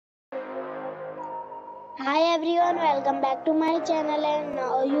Hi everyone, welcome back to my channel and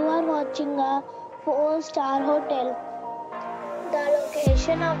now you are watching a 4-star hotel. The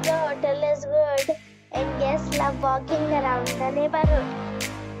location of the hotel is good and guests love walking around the neighborhood.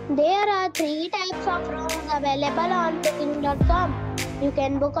 There are 3 types of rooms available on booking.com. You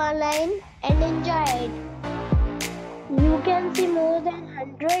can book online and enjoy it. You can see more than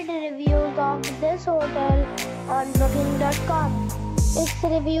 100 reviews of this hotel on booking.com. Its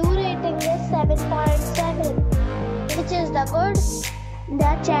review rating is 7.7, which is the good.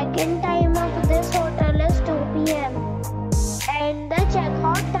 The check-in time of this hotel is 2 p.m. and the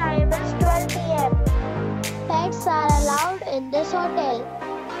check-out time is 12 p.m. Pets are allowed in this hotel.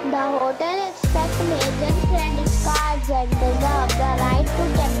 The hotel accepts major credit cards and reserves the right to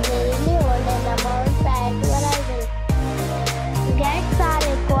temporarily hold an amount prior to arrival. Guests are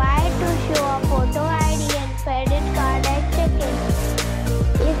required to show a photo ID and credit card at check-in.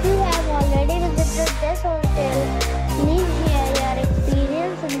 If you have already visited this hotel, please share your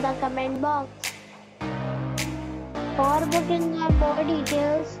experience in the comment box. For booking or more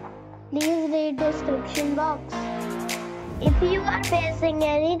details, please read description box. If you are facing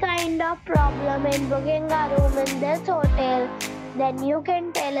any kind of problem in booking a room in this hotel, then you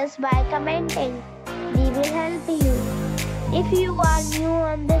can tell us by commenting. We will help you. If you are new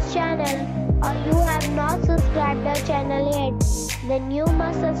on this channel or you have not subscribed our channel yet, then you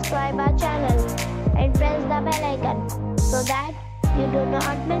must subscribe our channel and press the bell icon so that you do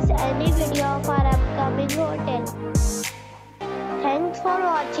not miss any video of our upcoming hotel. Thanks for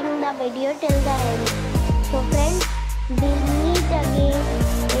watching the video till the end. So friends, we'll meet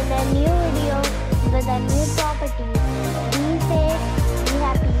again